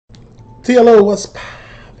TLO, what's poppin'?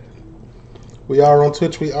 We are on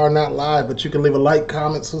Twitch. We are not live, but you can leave a like,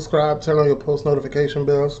 comment, subscribe, turn on your post notification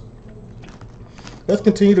bells. Let's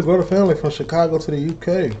continue to grow the family from Chicago to the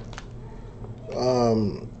UK.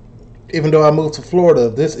 Even though I moved to Florida,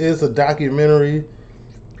 this is a documentary.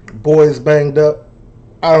 Boys Banged Up.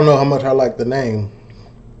 I don't know how much I like the name.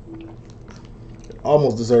 It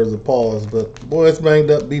almost deserves a pause, but Boys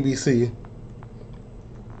Banged Up, BBC.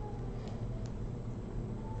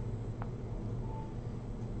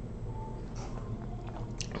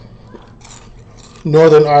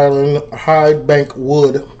 Northern Ireland, Hydebank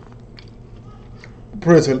Wood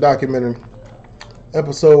prison documentary.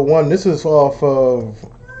 Episode 1. This is off of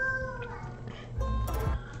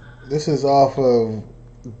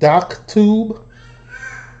DocTube.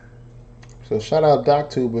 So shout out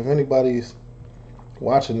DocTube. If anybody's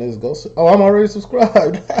watching this, go. Oh, I'm already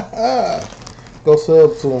subscribed. Go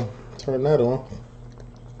sub to him. Turn that on.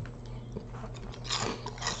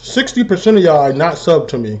 60% of y'all are not subbed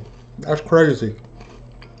to me. That's crazy.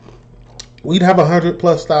 We'd have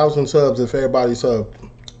 100,000+ subs if everybody subbed.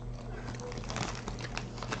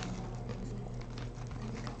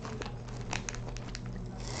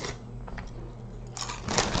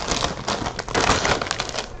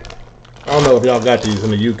 I don't know if y'all got these in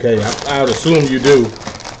the UK. I would assume you do.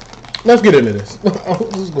 Let's get into this.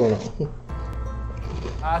 What's going on?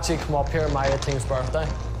 I actually come up here on my 18th birthday.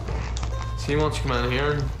 So he wants to come in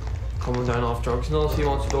here and coming down off drugs and all. So he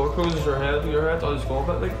wants the door closes your head, I'll just go a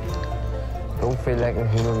bit like. Don't feel like a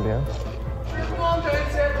human being.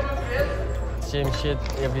 Same shit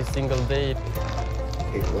every single day.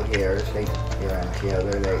 People here is like you're into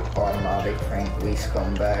other like automatic think we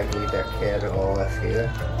scumbag, we dickhead, all this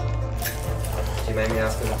here. You made me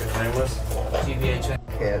ask him what the time was. GBH.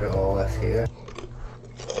 Kid, all this here.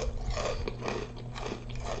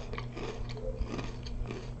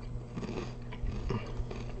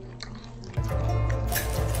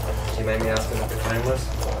 You made me ask him what the time was.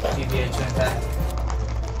 GBH.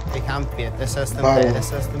 You can't beat the system, play the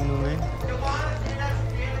system, you know what I mean?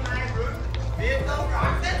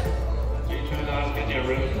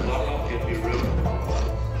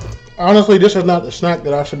 Honestly, this is not the snack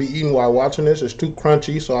that I should be eating while watching this. It's too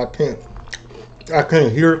crunchy, so I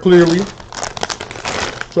can't hear it clearly.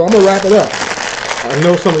 So I'm gonna wrap it up. I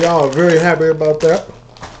know some of y'all are very happy about that.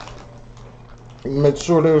 Make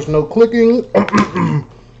sure there's no clicking.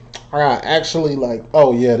 Actually, like,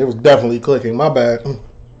 oh yeah, there was definitely clicking. My bad.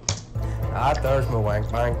 Ah, there's my wank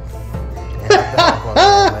bank.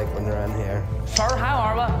 Like when they're in here. Sir, how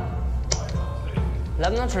are we?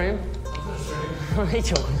 Living the dream. Only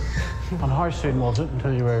joking. And how soon was it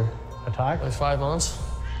until you were attacked? About 5 months.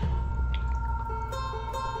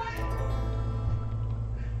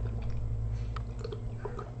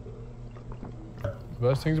 The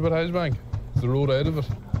best things about Hydebank is the road out of it.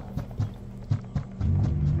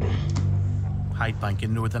 Hydebank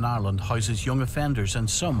in Northern Ireland houses young offenders and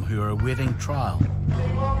some who are awaiting trial.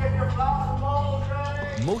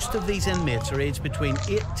 Most of these inmates are aged between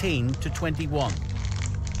 18 to 21.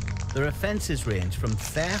 Their offences range from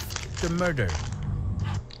theft to murder.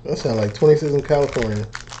 That sounds like 26 in California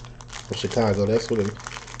or Chicago. That's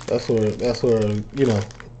where you know,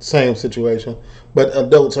 same situation. But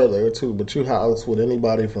adults are there too. But you house with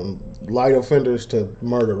anybody from light offenders to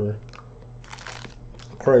murderer.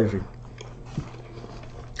 Crazy.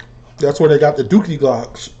 That's where they got the dookie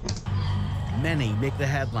glocks. Many make the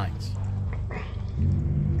headlines.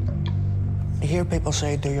 I hear people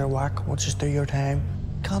say, do your work, what's just do your time.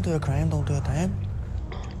 Can't do a crime, don't do a time.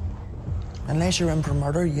 Unless you're in for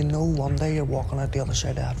murder, you know one day you're walking out the other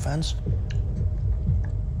side of that fence.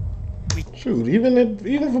 Shoot, even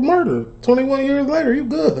for murder, 21 years later, you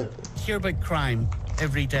good. Hear about crime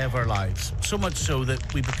every day of our lives, so much so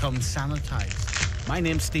that we become sanitized. My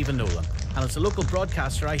name's Stephen Nolan, and as a local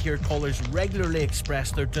broadcaster, I hear callers regularly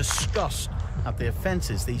express their disgust at the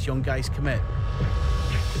offences these young guys commit.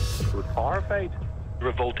 Horrified,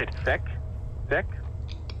 revolted, sick.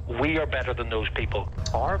 We are better than those people.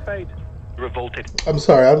 Horrified, revolted. I'm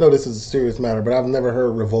sorry, I know this is a serious matter, but I've never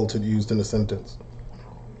heard revolted used in a sentence.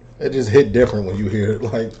 It just hit different when you hear it.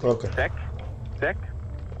 Like, okay. Sick.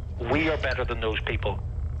 We are better than those people.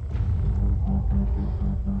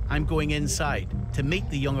 I'm going inside to meet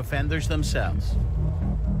the young offenders themselves.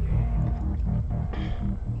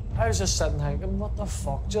 I was just sitting thinking, what the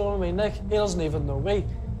fuck, do you know what I mean? Like, he doesn't even know me,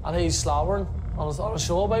 and he's slobbering on a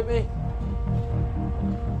show about me.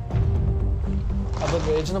 I've been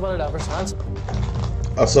raging about it ever since.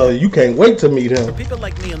 Oh, so you can't wait to meet him. For people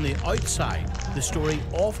like me on the outside, the story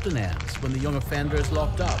often ends when the young offender is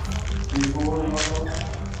locked up.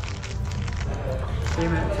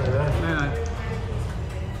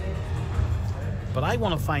 But I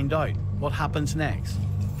want to find out what happens next.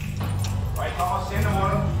 Right, Thomas, in the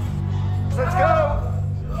one. Let's go!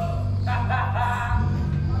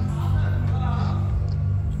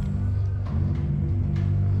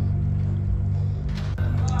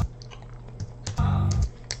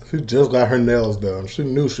 She just got her nails done. She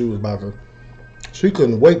knew she was about to. She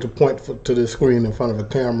couldn't wait to point to the screen in front of a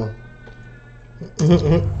camera.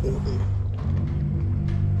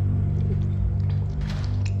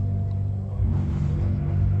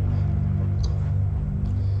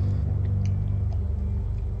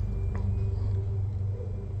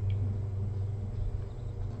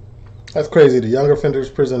 That's crazy. The young offenders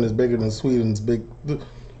prison is bigger than Sweden's bigger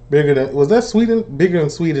than, was that Sweden? Bigger than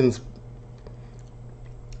Sweden's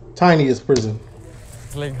tiniest prison.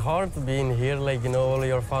 It's like hard to be in here, like, you know, all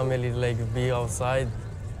your family, like, be outside.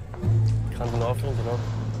 Can't do nothing, you know.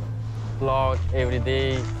 Vlog every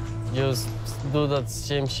day, just do that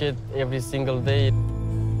same shit every single day.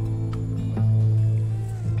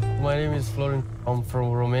 My name is Florin. I'm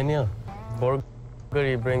from Romania.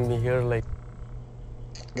 Bulgaria bring me here, like.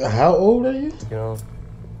 How old are you? You know,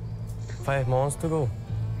 5 months to go.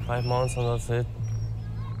 5 months and that's it.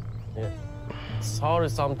 Yeah. Sorry,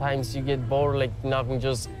 sometimes you get bored, like nothing,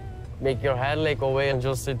 just make your head like away and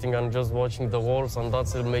just sitting and just watching the walls, and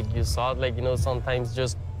that's will make you sad. Like, you know, sometimes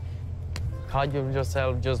just cut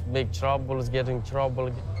yourself, just make troubles, get in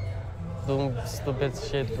trouble, doing stupid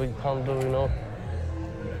shit we can't do, you know.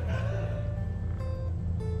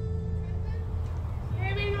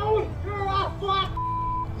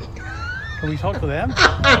 Can we talk to them? 50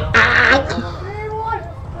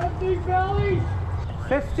 bellies!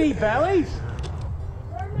 50 bellies?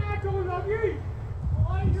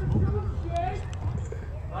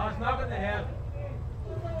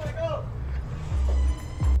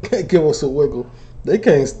 Can't give us a wiggle. They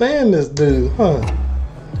can't stand this dude, huh?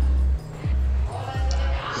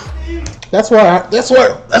 That's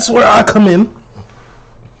where I come in,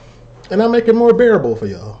 and I make it more bearable for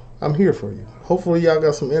y'all. I'm here for you. Hopefully y'all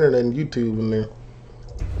got some internet and YouTube in there.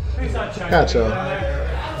 Who's that shouting Got y'all.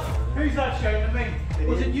 Who's that shouting at me?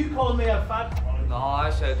 Was it you calling me a fat? No, I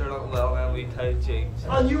said they're not well and we tight jeans.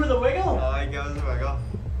 Oh, you were the wiggle? I was the wiggle.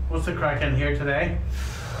 What's the crack in here today?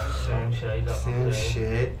 Same shit. Same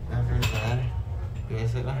shit every day,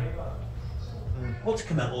 basically. What's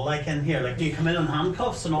committal like in here? Like, do you come in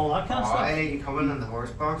handcuffs and all that kind of stuff? Aye, you come in the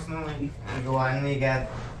horse box now. You go in and you get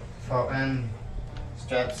fucking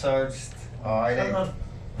strip searched. Isn't that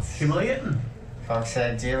humiliating? Fuck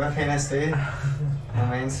said, do you have a penis, dude? I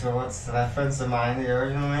mean, so what's the difference of mine to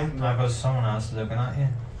yours, you know what I mean? Because someone else is looking at you.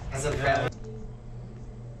 Is it better?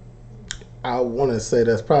 I want to say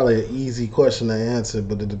that's probably an easy question to answer,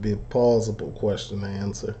 but it'd be a plausible question to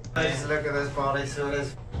answer. Just look at this body, so it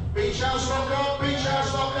is. Beach house lock up, beach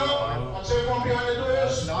house lock up. I'll take one behind the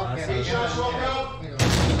doors. Beach house lock up.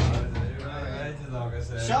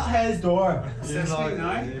 Shut his door. 6 feet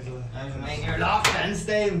now. You're locked in,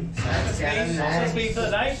 Steve. Six feet to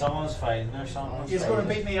the night. Someone's fighting or something. He's going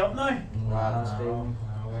to beat me up now.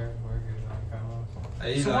 Are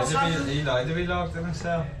you allowed to be locked in a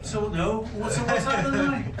cell? So, no. What's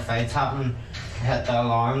happening now? If I tap and hit the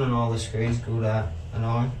alarm and all the screens go to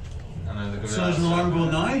alarm. So there's an alarm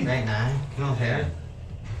going now? Right now. Come up here.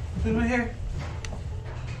 Come over here.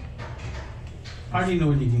 How do you know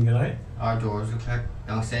when you can get out? Our doors will click.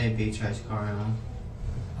 They'll say beach house car on.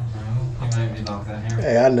 You might be locked in here.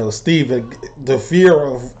 Hey, I know Steve. The fear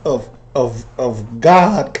of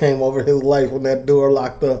God came over his life when that door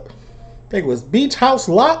locked up. I think it was beach house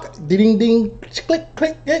lock. Ding ding, click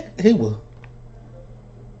click. He was.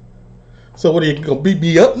 So what are you gonna beat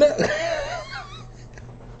me up now?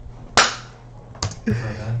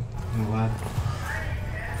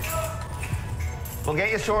 We'll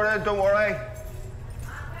get you sorted, don't worry.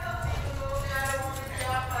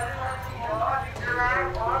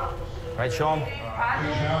 Right, Sean. Beach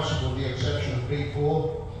house, with the exception of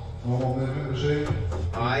P4, normal movement resumed.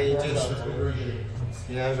 Aye, just.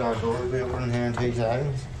 Yeah, there's our door. We'll be opening here in 2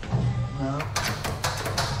 seconds.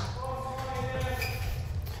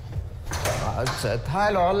 That's it.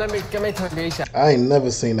 Tyler, give me 30 seconds. I ain't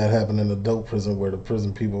never seen that happen in a dope prison where the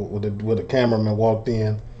prison people, with a cameraman walked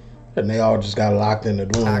in and they all just got locked in the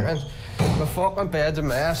room. My fucking bed's a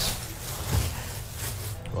mess.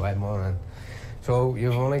 Right, morning. So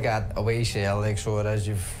you've only got a wee cell, like, so it is.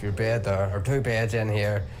 You've your bed there, or 2 beds in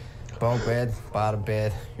here, bunk bed, bottom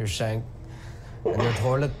bed, your sink, and your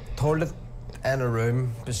toilet in a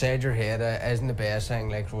room beside your head isn't the best thing,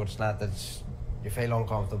 like, so it's not that you feel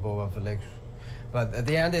uncomfortable with it, like. But at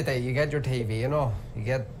the end of the day, you get your TV, you know, you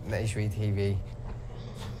get nice wee TV.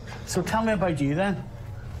 So tell me about you then.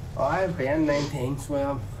 Oh, I've been 19, so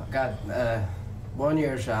I got 1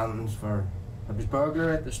 year sentence for. I was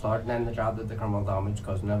burglary at the start, and then they dropped it to criminal damage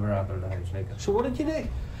because I never entered the house. Like. So what did you do?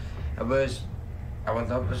 I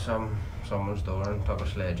went up to someone's door and took a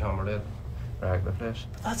sledgehammer to it, wrecked the place.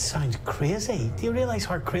 That sounds crazy. Do you realise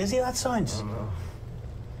how crazy that sounds? I know.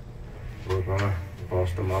 We're gonna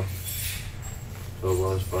bust them up. So it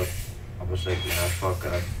was, but I was like, nah, fuck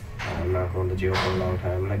that. I'm not going to jail for a long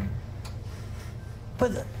time, like.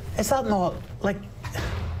 But is that not, like...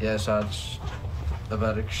 Yes, that's a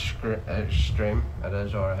bit extreme. It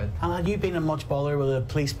is alright. And had you been in much bother with the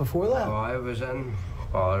police before that? Oh, I was in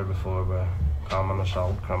bother before with common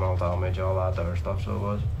assault, criminal damage, all that other stuff, so it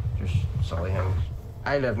was just silly things.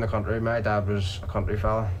 I lived in the country. My dad was a country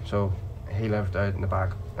fella, so he lived out in the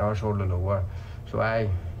back, our sort of nowhere. So I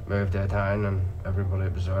moved to a town and everybody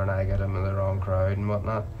was there and I got him in the wrong crowd and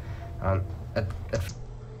whatnot. And it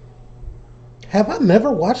Have I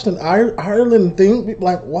never watched an Ireland thing?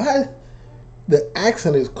 Like, why? The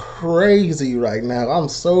accent is crazy right now. I'm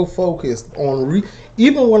so focused on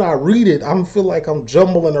even when I read it, I feel like I'm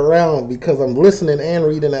jumbling around because I'm listening and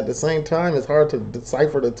reading at the same time. It's hard to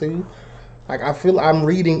decipher the two. Like, I feel I'm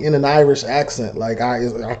reading in an Irish accent. Like,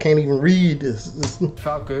 I can't even read this. It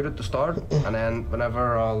felt good at the start, and then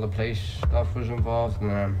whenever all the police stuff was involved,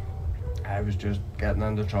 and I was just getting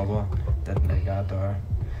into trouble. Didn't like that there,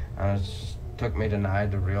 and it took me the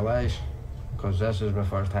night to realise, because this is my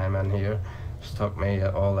first time in here. It took me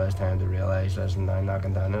all this time to realise, listen, I'm not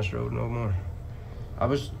going down this road no more. I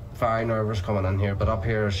was very nervous coming in here, but up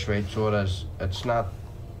here is straight, so it is. It's not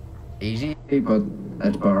easy, but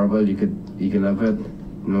it's bearable. You can live with it.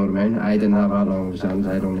 You know what I mean? I didn't have that long of a sentence.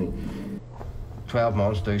 I had only 12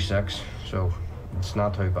 months to 6, so it's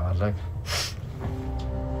not too bad. Like.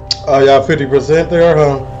 Oh, y'all 50% there,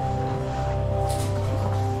 huh?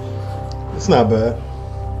 It's not bad.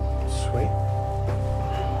 Sweet.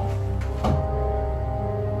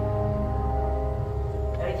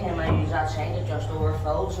 Every time I use that sign, it just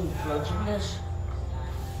overflows and floods in this.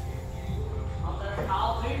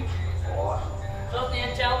 Just need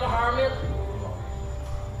to tell the hermit.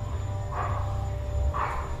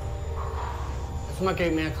 It's my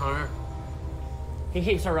good man Connor. He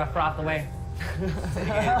keeps the riffraff away.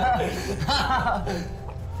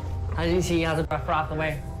 As you see, he has a riffraff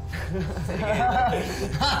away.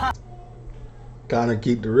 Connor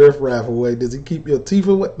keep the riffraff away. Does he keep your teeth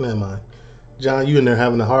away? Never mind. John, you in there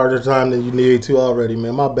having a harder time than you need to already,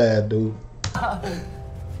 man. My bad, dude.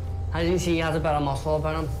 As you see, he has a bit of muscle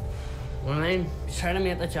about him. You know what I mean? He's trying to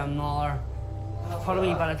make the gym smaller. Put a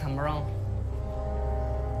wee bit of timber on.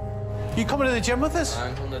 You coming to the gym with us?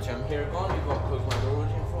 I'm coming to the gym here. Go on, you got to close my door.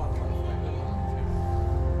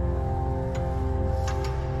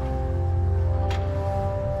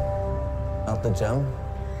 At the gym,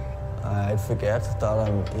 I'd forget that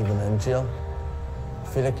I'm even in jail. I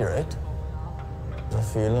feel like you're out. The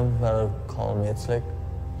feeling that I'd call mates like,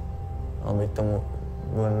 I'll meet them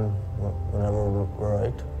whenever we're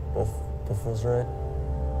out, both of us are out.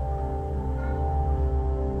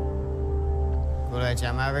 Go to the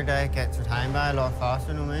gym every day, gets your time by a lot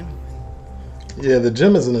faster, you know what I mean? Yeah, the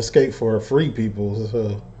gym is an escape for free people,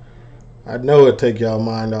 so I know it take y'all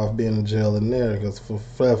mind off being in jail in there, because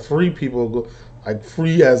for free people, like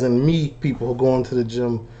free as in me, people who go into the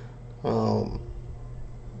gym,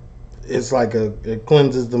 it's like it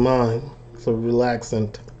cleanses the mind. It's a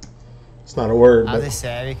relaxant. It's not a word. As I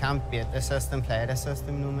said, you can't beat the system, play the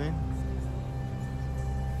system, you know what I mean?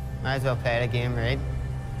 Might as well play the game right.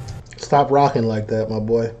 Stop rocking like that, my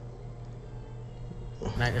boy.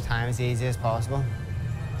 Make your time as easy as possible.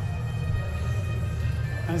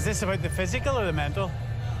 And is this about the physical or the mental?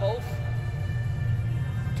 Both.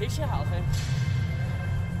 Keeps you healthy.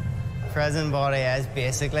 Prison body is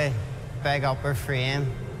basically big upper frame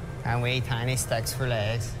and wee tiny sticks for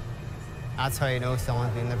legs. That's how you know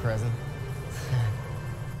someone's been to prison.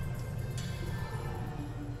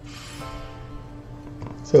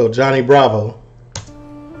 So, Johnny Bravo.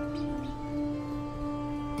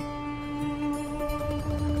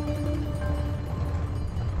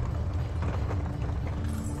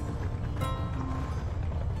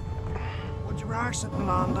 Would you rather sit in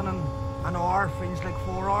London and an hour feels like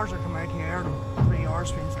 4 hours, or come out here and 3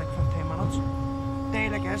 hours feels like 15 minutes? Day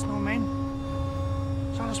like this, know what I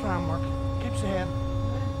mean? Satisfying work. Keeps you ahead.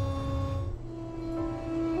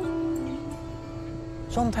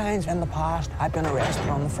 Sometimes in the past, I've been arrested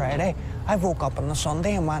on the Friday. I woke up on the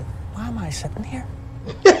Sunday and went, why am I sitting here?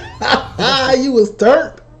 You was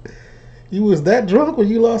turned. You was that drunk when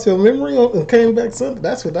you lost your memory and came back Sunday.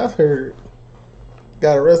 That's what I've heard.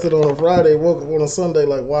 Got arrested on a Friday, woke up on a Sunday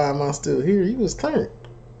like, why am I still here? He was turned.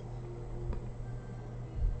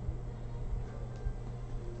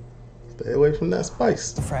 Stay away from that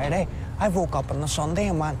spice. Friday, I woke up on a Sunday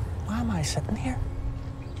and went, why am I sitting here?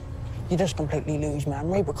 You just completely lose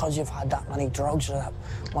memory because you've had that many drugs or that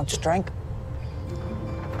much drink.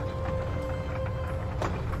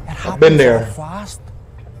 It happens I've been there. so fast.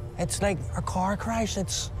 It's like a car crash.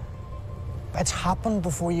 It's happened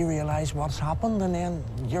before you realise what's happened, and then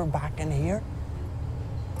you're back in here.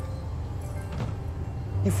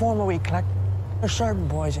 You form a wee clique. There's certain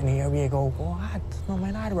boys in here where you go, what? No,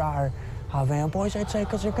 man, I'd rather have them boys outside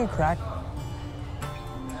because they're good crack.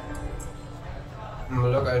 We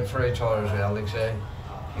look out for each other as well, like say.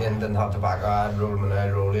 And didn't have tobacco, I'd roll them and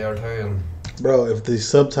I'd roll here too. And Bro, if the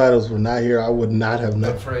subtitles were not here, I would not have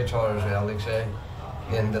known. look for each other as well, like say.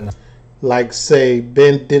 And didn't Like, say,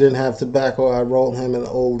 Ben didn't have tobacco, I'd roll him an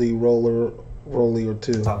oldie rollie or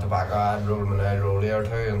two. have tobacco, I'd roll them and I'd roll here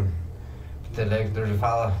too. And there's a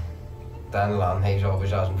fella down the land, he's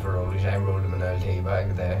always asking for rollies. I rolled him an LT bag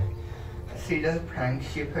today. See those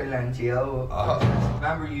pranks you pull in jail?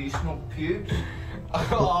 Remember you smoked pubes?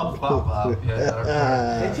 Oh, pop.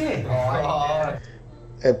 Yeah. Did you? Oh,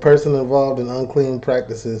 A person involved in unclean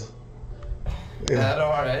practices. that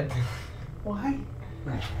alright. Why?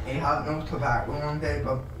 He had no tobacco one day,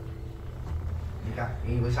 but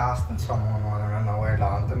he was asking someone whether or not we're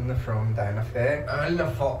landing to throw him down a fake. I'm the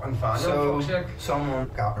fucking fan So of fuck's someone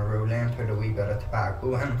got a roll in, put a wee bit of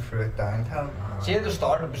tobacco in and threw it down to him. See, at the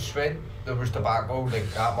start it was sweet, there was tobacco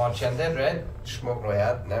like that much in it, right? Smoking away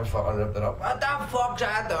at it, and then fucking ripped it up. What the fuck's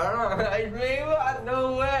that there? I mean, what?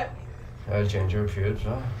 No way. I'll change your pubes,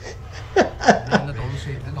 huh?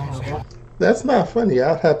 That's not funny.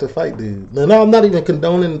 I'd have to fight dude. No, I'm not even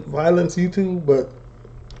condoning violence, YouTube, but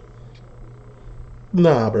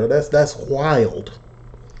nah, bro, that's wild.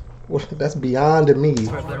 That's beyond me.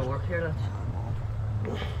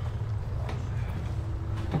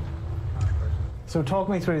 So talk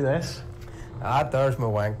me through this. There's my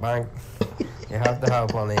wank bank. You have to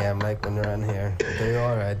have one of them like when you're in here. You do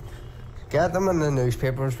alright. Get them in the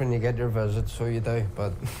newspapers when you get your visits, so you do,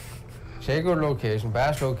 but say good location,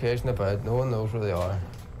 best location about, no one knows where they are.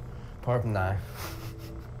 Apart from that.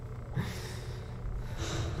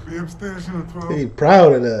 Game station at 12. He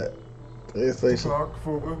proud of that. Space station. O'clock,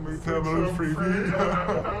 fucking me 10 minutes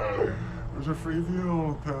freebie. There's a freebie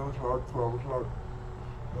on 10 o'clock, 12 o'clock.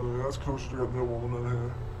 That's closer to getting a woman in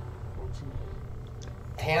here.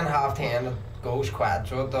 10, half 10, it goes quiet,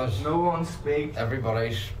 so it does. No one speaks.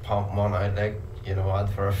 Everybody's pumping one out, like, you know what,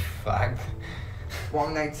 for a fact.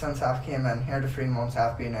 One night since I've came in here, the 3 months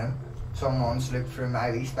I've been in, someone's looked through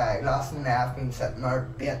my wee spyglass and I've been sitting there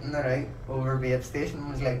baiting it out over bait station.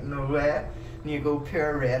 Was like, no way. And you go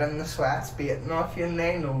pure red in the sweats, baiting off you, and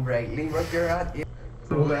they know rightly what you're at.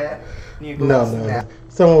 No way. And you go No.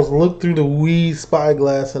 Someone's looked through the wee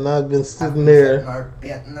spyglass and I've been sitting there.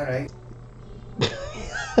 Baiting it out.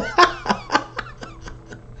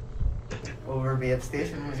 Over bait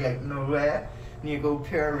station. Was like, no way. And you go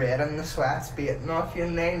pure red in the sweats, baiting off you,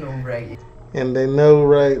 and they know rightly. And they know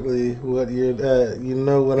rightly what you're at. You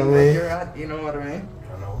know what I mean? You're at, you know what I mean?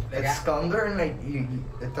 I know. It's scandal, and like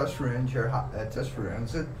it just ruins it just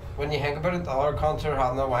ruins it. When you think about it, the other concert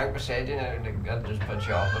having a wank beside you, that just puts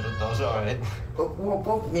you off, but it does alright. But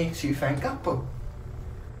what makes you think that? But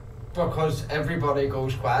because everybody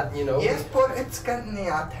goes quiet, you know. Yes, but it's getting the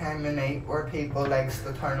odd time of night where people likes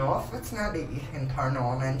to turn off. It's not that you can turn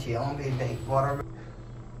on in jail and be like, whatever.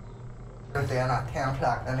 They're doing at 10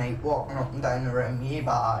 o'clock at night, walking up and down the room,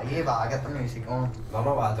 yeah, get the music on. None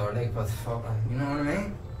of that are like, but fucking. You know what I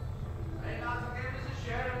mean?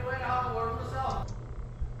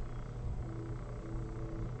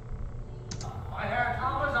 I heard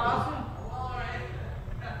Thomas awesome.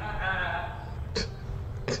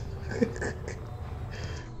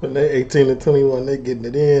 When they're 18 and 21, they getting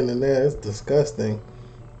it in, and it's disgusting.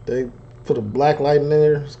 They put a black light in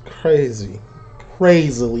there. It's crazy.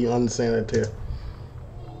 Crazily unsanitary.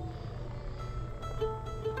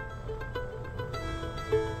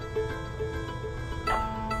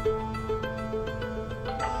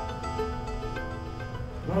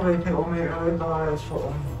 They told me I would buy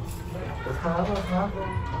something.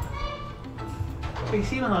 But you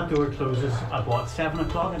see when that door closes at what, 7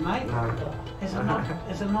 o'clock at night? Is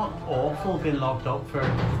it not awful being locked up for,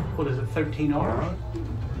 what is it, 13 hours?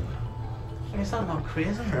 Is that not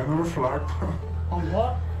crazy? Can reflect. On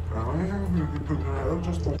what?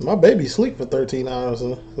 My baby sleep for 13 hours.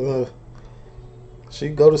 She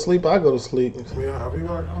go to sleep, I go to sleep. Yeah, have you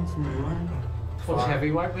got What's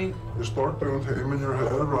heavy work mean? You start doing time in your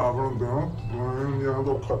head rather than down, and you end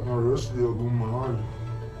up cutting your wrist, you go mad.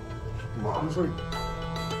 Mad as like.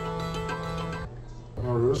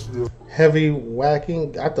 Your wrist, you Heavy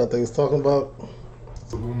whacking? I thought they was talking about.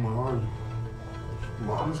 go mad.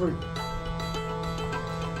 Mad as like.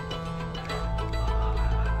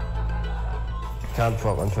 Can't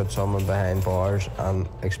fucking put someone behind bars and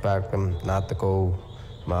expect them not to go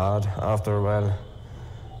mad after a while.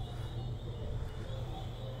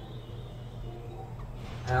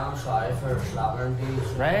 I'm sorry for slaughtering these,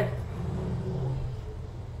 right?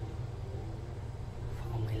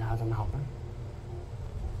 Oh my lad, I'm helping.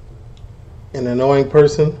 An annoying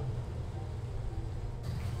person.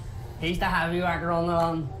 He's the heavy worker on the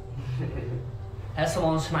run. That's the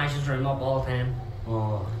one who smashes room up all the time.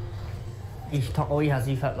 Oh. He has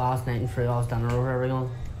he fit last night and threw all his dinner over everyone.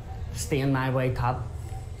 Stained my white top.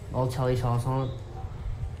 All chili sauce on it.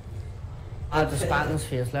 I had to spat in his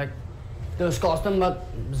face like. Disgusting, but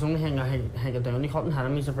it was the only thing I could do. He couldn't hit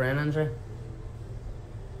him, he's a brain injury.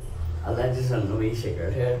 I'll let you in the wee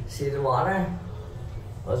secret here. See the water?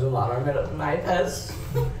 Was the water made up my piss?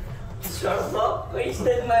 Shut up, we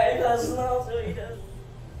did my piss now, so he did.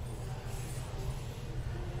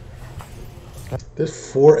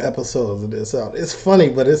 There's 4 episodes of this out. It's funny,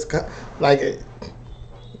 but it's like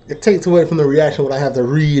it takes away from the reaction when I have to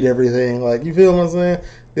read everything. Like, you feel what I'm saying?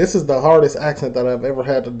 This is the hardest accent that I've ever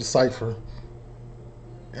had to decipher.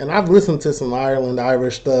 And I've listened to some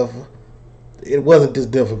Irish stuff. It wasn't this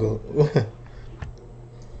difficult. It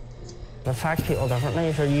affects people differently.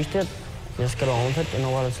 If you're used to it, you just get on with it, you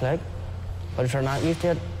know what it's like. But if you're not used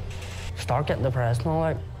to it, start getting depressed and all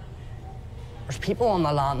that. There's people on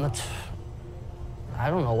the land that, I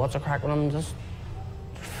don't know what's the crack with them, just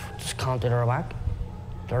can't do their work.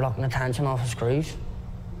 They're looking attention off the screws.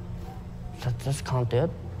 Just can't do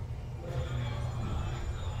it.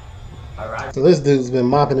 So this dude's been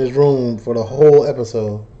mopping his room for the whole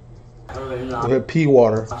episode with pea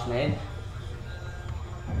water. It's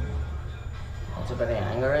a bit of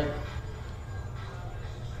anger, right?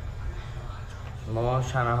 My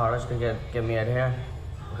mom's trying her hardest to get me out of here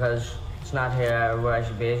because it's not here where I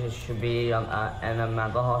should be. It should be in a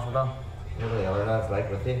mental hospital. You're the other half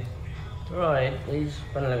like with you. Right, he's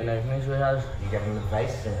been looking out for me, so he has. You give him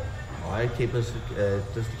advice? I keep us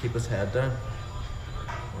just to keep his head down.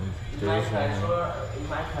 He's my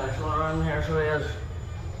counselor around here, so he is.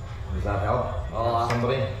 Does that help? Oh,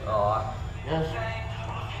 somebody? Oh, yes.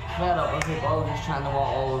 Fed up with people just trying to walk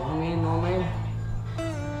all over me, you know what I mean?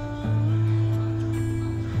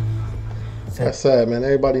 That's sad, man.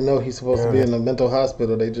 Everybody know he's supposed to be in a mental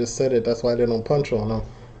hospital. They just said it. That's why they don't punch on him.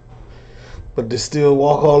 But they still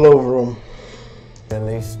walk all over him. At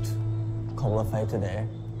least a couple of fights a day.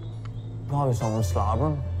 Probably someone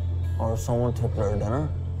slobbering, or someone took their dinner.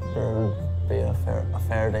 There'll be a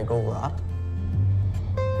fair dig over that.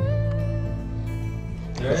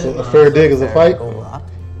 A fair dig is a fight?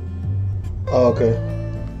 Oh, okay.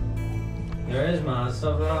 There is mad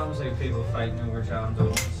stuff that happens, like people fighting over jam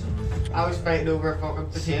donuts. I was fighting over fucking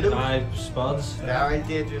potatoes. Aye, spuds. They're right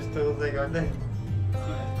dangerous tools, like, aren't they?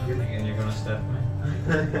 You're thinking you're gonna step me.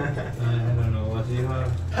 I don't know, what do you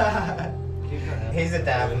have? He's the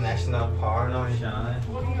definition of power now.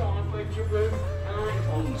 What are you on about, your bro?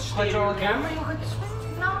 Switch on the camera,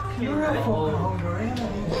 You're a fucking Hungarian.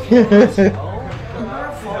 You're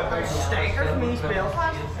a fucking stinker from East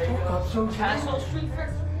Belfast.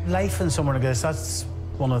 Life in somewhere like this, that's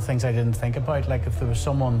one of the things I didn't think about. Like, if there was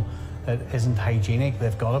someone that isn't hygienic,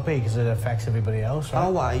 they've got to be, because it affects everybody else, right?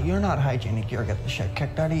 Oh, why? You're not hygienic. You're getting the shit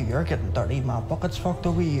kicked out of you. You're getting dirty. My bucket's fucked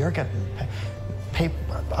away. You're getting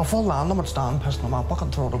a full landlord would stand pissing on my bucket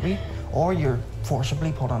and throw it away. Or you're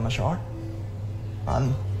forcibly put on the shower.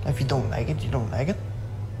 And if you don't like it, you don't like it.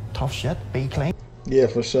 Tough shit. Be clean. Yeah,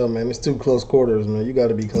 for sure, man. It's too close quarters, man. You got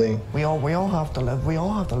to be clean. We all have to live. We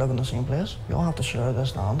all have to live in the same place. We all have to share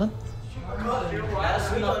this landing.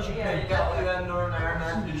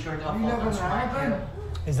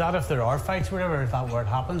 Is that if there are fights, whatever, is that where it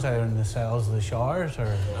happens, either in the cells or the showers, or?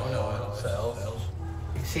 No, cells.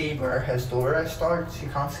 See where his door starts, you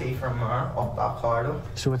can't see from there, up that corridor.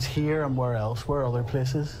 So it's here and where else? Where other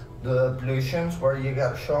places? The ablutions where you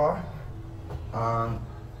get a shower.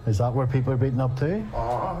 Is that where people are beating up too?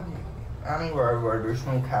 Anywhere where there's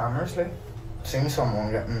no cameras, like. Seen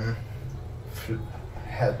someone getting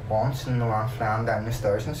hit once and they went flying down the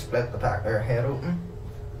stairs and split the back of their head open.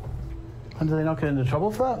 And do they not get into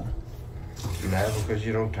trouble for that? No, because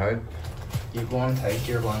you don't tout. You go and take,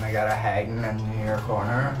 you're going to get a hanging in your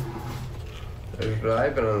corner.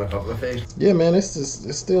 I've been on a couple of things. Yeah, man, it's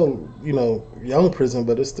still, you know, young prison,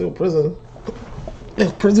 but it's still prison.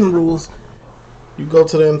 There's prison rules. You go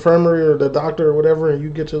to the infirmary or the doctor or whatever, and you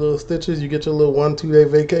get your little stitches. You get your little 1-2 day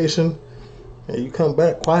vacation, and you come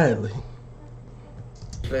back quietly.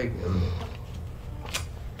 Like,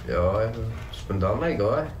 yeah, it's been done like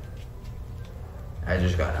that. I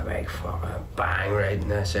just got a big fucking bang right in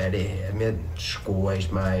the side of the head, mate.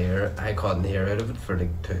 Squeezed my ear. I couldn't hear out of it for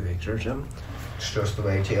like 2 weeks or something. It's just the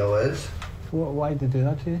way tail is. Why did they do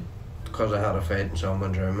that to you? Because I had a fight in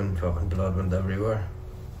someone's room and fucking blood went everywhere.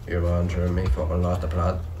 Your man's room, me fucking lost the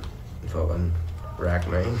plot and fucking wrecked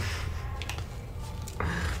mine.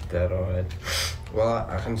 Dead alright. Well,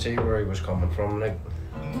 I can see where he was coming from, like.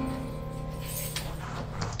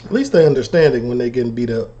 At least they're understanding when they getting beat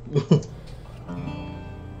up.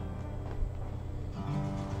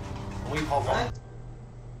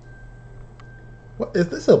 What is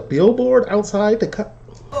this, a billboard outside the cut?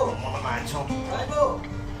 Oh,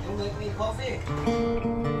 you make me coffee.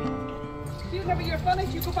 Whenever you're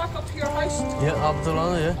finished, you go back up to your house. Yeah, up the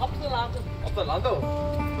land, yeah. Up to the landing. Up the land, though.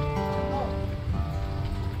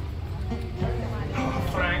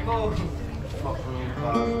 Franco.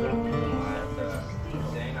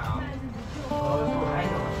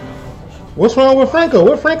 What's wrong with Franco?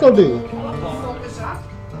 What Franco do?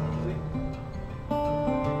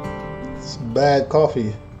 It's bad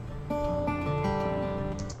coffee.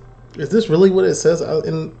 Is this really what it says out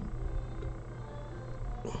in?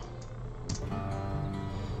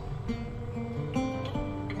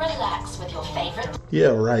 Relax with your favorite. Yeah,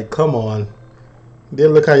 right. Come on.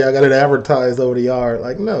 Then look how y'all got it advertised over the yard.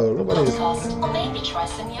 Like, no, nobody's. Podcast, or maybe try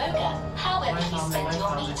some yoga. However you spend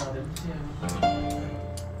your meeting.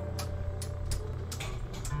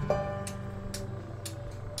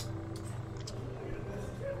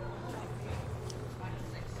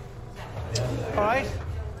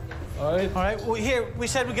 All right. Well, here, we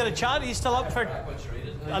said we'd get a chat. Are you still up for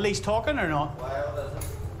at least talking or not?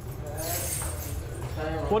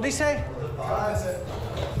 What did he say?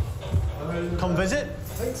 Come visit?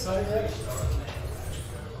 I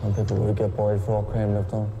think they would get boiled for what crime they've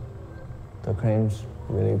done. The crime's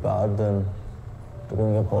really bad, then they're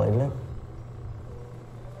going to get boiled, like.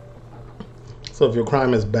 So if your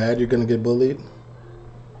crime is bad, you're gonna get bullied?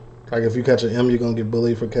 Like if you catch an M, you're gonna get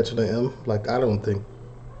bullied for catching an M? Like, I don't think.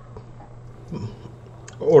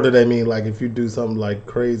 Or do they mean like if you do something like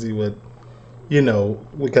crazy with, you know,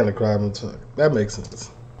 what kind of crime it's like? That makes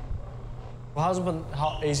sense. It hasn't been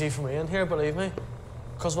easy for me in here, believe me,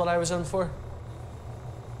 because what I was in for.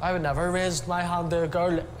 I would never raise my hand to a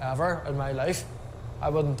girl ever in my life. I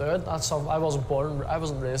wouldn't do it. That's something I wasn't born. I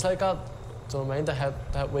wasn't raised like that. Do you know what I mean? To hit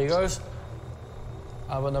wee girls.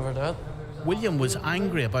 I would never do it. William was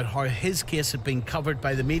angry about how his case had been covered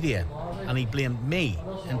by the media, and he blamed me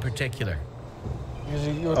in particular.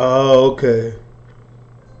 Oh, okay.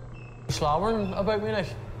 Slobbering about me, like.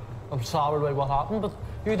 I'm slobbered about what happened, but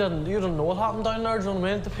you didn't know what happened down there, do you know what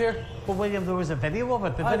I mean, at the pier? But William, there was a video of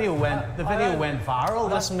it. The video went viral.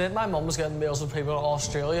 Listen, mate, my mum was getting mails from people in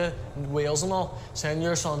Australia and Wales and all, saying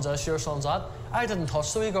your son's this, your son's that. I didn't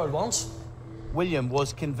touch the wee girl once. William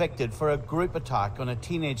was convicted for a group attack on a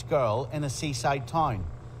teenage girl in a seaside town.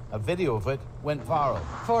 A video of it went viral.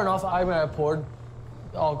 Fair enough, I may have poured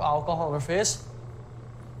alcohol on her face,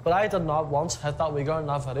 but I did not once hit that wee girl in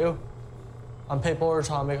that video. And people were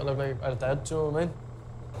trying to make it look like I did, do you know what I mean?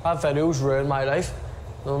 That video's ruined my life,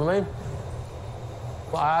 you know what I mean?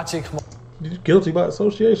 But I actually come on. You're guilty by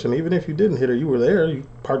association. Even if you didn't hit her, you were there, you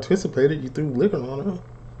participated, you threw liquor on her.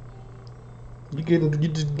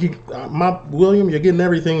 William, you're getting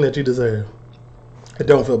everything that you deserve. I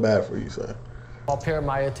don't feel bad for you, sir. Up here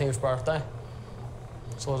my 18th birthday.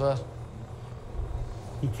 So that.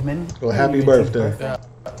 You came in? Well, happy birthday. Yeah.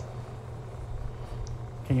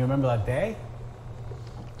 Can you remember that day?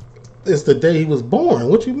 It's the day he was born.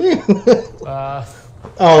 What you mean?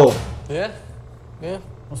 Oh. Yeah. The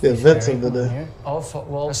events of the day. Oh,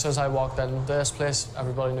 well, as soon as I walked into this place,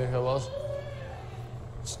 everybody knew who I was.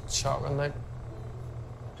 It's shocking, like.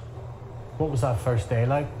 What was that first day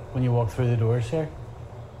like when you walked through the doors here?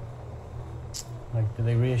 Like, do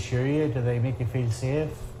they reassure you? Do they make you feel safe?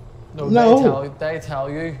 No. They tell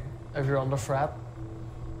you if you're under threat.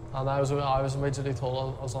 And I was immediately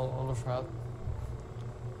told I was under threat.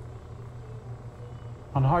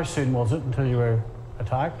 And how soon was it until you were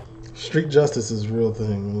attacked? Street justice is a real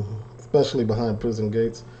thing, especially behind prison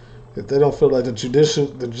gates. If they don't feel like the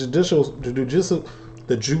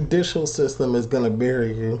judicial system is gonna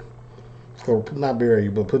bury you, or not bury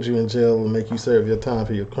you, but put you in jail and make you serve your time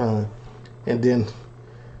for your crime, and then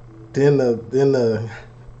they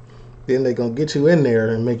gonna get you in there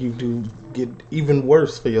and make you get even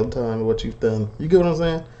worse for your time and what you've done. You get what I'm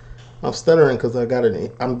saying? I'm stuttering because I got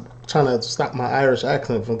it. I'm trying to stop my Irish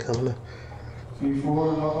accent from coming out.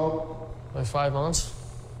 Like 5 months.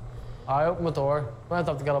 I opened the door, went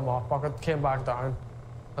up to get a mop bucket, came back down,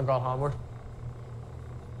 and got hammered.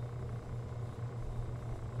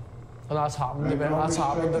 And that's happened to me. That's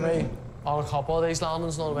happened to me on a couple of these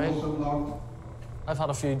landings, you know what I mean? I've had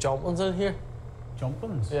a few jumpings in here.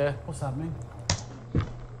 Jumpings? Yeah. What's that mean?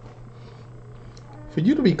 For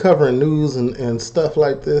you to be covering news and stuff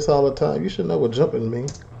like this all the time, you should know what jumping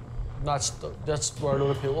means. That's where a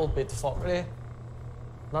lot of people beat the fuck out of you.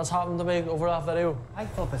 That's happened to me over that video. I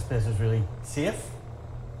thought this place was really safe.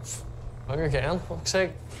 Hunger again, fuck's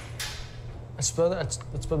sake. It's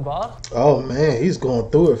been bad. Oh man, he's going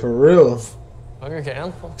through it for real. Hunger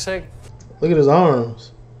again, fuck's sake. Look at his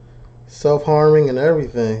arms. Self-harming and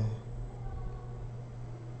everything.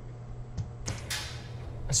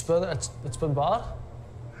 It's been bad.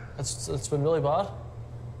 It's been really bad.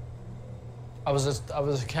 I was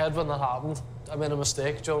a kid when that happened. I made a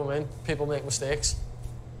mistake, do you know what I mean? People make mistakes.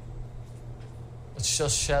 It's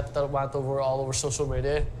just shit that went all over social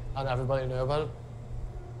media and everybody knew about it.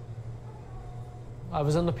 I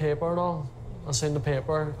was in the paper and all. I seen the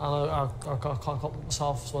paper and I got caught up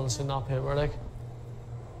myself when I seen that paper, like.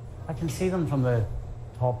 I can see them from the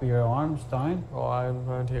top of your arms down. Oh, I'm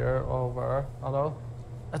around here, over, I know.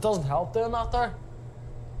 It doesn't help doing that there.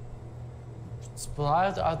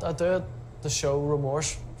 But I do it to show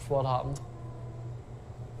remorse for what happened.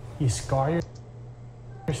 You scar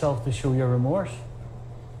yourself to show your remorse?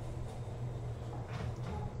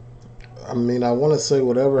 I mean, I want to say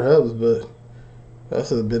whatever helps, but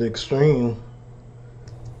that's a bit extreme.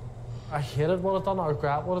 I hated what I'd done, I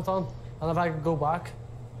regret what I'd done. And if I could go back,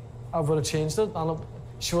 I would have changed it and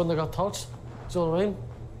she wouldn't have got touched. Do you know what I mean?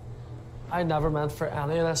 I never meant for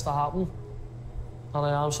any of this to happen. And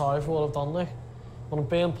I am sorry for what I've done, like. But I'm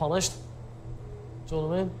being punished. Do you know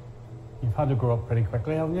what I mean? You've had to grow up pretty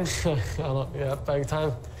quickly, haven't you? Yeah, big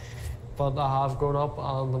time. But I have grown up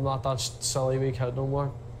and I'm not that silly wee kid no more.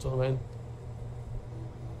 Do you know what I mean?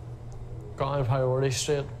 Got my priorities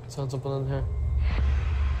straight since I've been in here.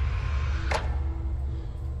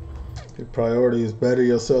 Your priority is better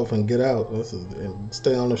yourself and get out. And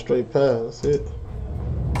stay on the straight path. That's it.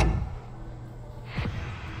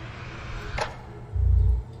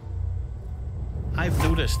 I've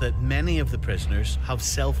noticed that many of the prisoners have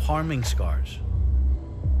self-harming scars.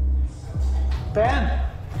 Ben!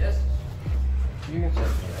 Yes? You can sit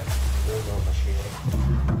there.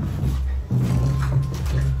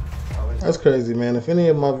 That's crazy, man. If any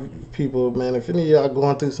of my people, man, if any of y'all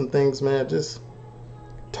going through some things, man, just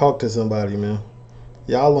talk to somebody, man.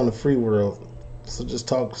 Y'all on the free world, so just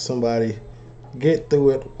talk to somebody. Get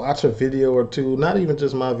through it. Watch a video or two. Not even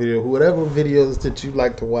just my video. Whatever videos that you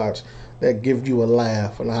like to watch that give you a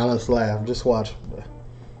laugh, an honest laugh. Just watch them.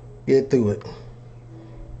 Get through it.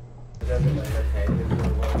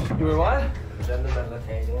 You were what? In the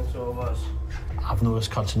Mediterranean, so it was. I've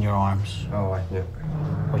noticed cuts in your arms. Oh, yeah.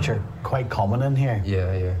 Which are quite common in here.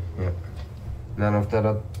 Yeah. Then after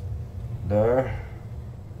that, there,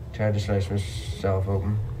 tried to slice myself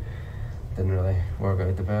open. Didn't really work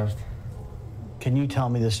out the best. Can you tell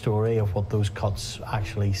me the story of what those cuts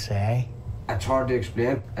actually say? It's hard to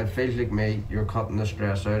explain. It feels like you're cutting the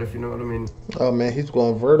stress out, if you know what I mean. Oh man, he's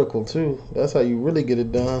going vertical too. That's how you really get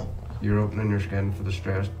it done. You're opening your skin for the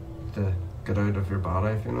stress to get out of your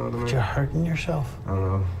body, if you know what I mean. But you're hurting yourself. I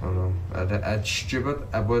know. It's stupid.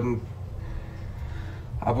 I wouldn't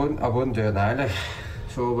do it now, like,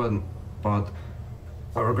 so I wouldn't. But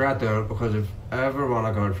I regret doing it because if I ever want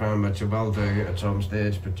a girlfriend, which I will do at some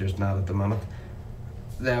stage, but just not at the minute,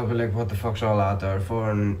 they'll be like, what the fuck's all that there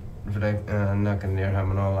for? And if I knocking near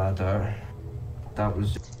him and all that there. That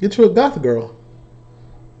was... Get you a goth girl.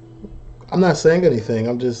 I'm not saying anything.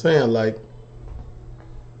 I'm just saying, like...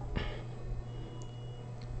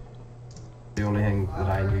 The only thing that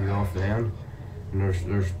I knew off then. And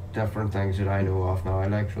there's different things that I know off now. I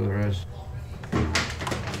like, so there is. I'm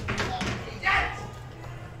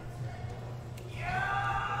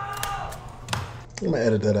gonna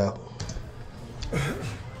edit that out.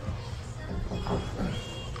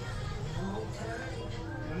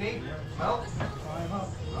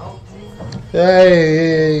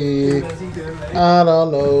 Hey, I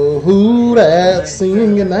don't know who that's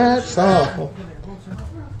singing that song.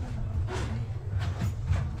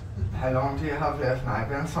 How long do you have left now,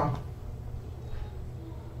 grandson?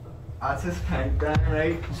 That's his pint then,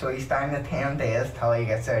 right? So he's down to 10 days till he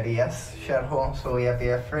gets out of this shithole. So he'll be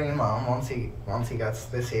a free man once he gets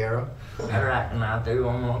to 0. I reckon I'll do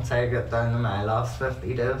one once I get down to my last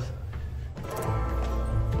 50 days.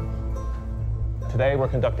 Today we're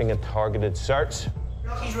conducting a targeted search.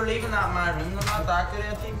 He's relieving that in my room. They're not that good,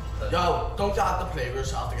 team. Yo, don't you have to play with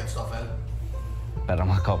yourself to get stuff in? Bit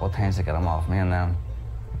him a couple of times to get him off me, and then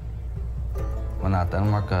when that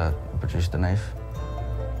didn't work, I produced a knife.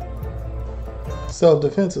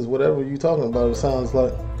 Self-defense is whatever you talking about, it sounds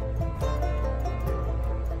like.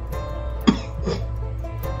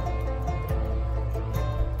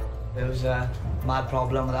 There was a mad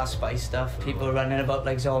problem with that spice stuff. People running about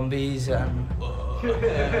like zombies and...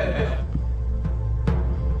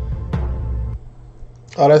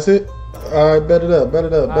 Oh, that's it? Alright, bet it up, bet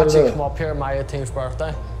it up, I bet actually it come up. up here on my 18th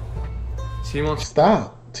birthday.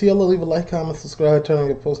 Stop. TLO, leave a like, comment, subscribe, turn on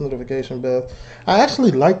your post notification bell. I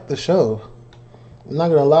actually like the show. I'm not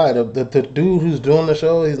gonna lie, the dude who's doing the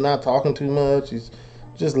show, he's not talking too much. He's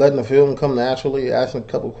just letting the film come naturally, asking a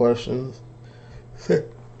couple questions,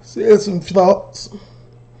 saying some thoughts.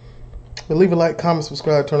 But leave a like, comment,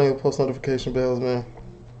 subscribe, turn on your post notification bells, man.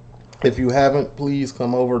 If you haven't, please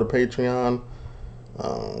come over to Patreon.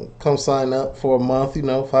 Come sign up for a month, you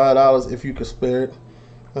know, $5 if you can spare it.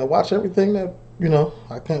 And watch everything that, you know,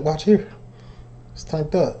 I can't watch here. It's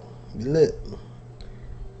tanked up. Be lit.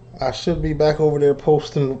 I should be back over there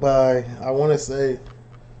posting by, I want to say,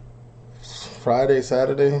 Friday,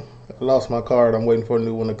 Saturday. I lost my card. I'm waiting for a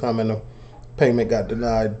new one to come and the payment got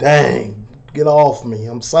denied. Dang. Get off me.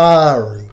 I'm sorry.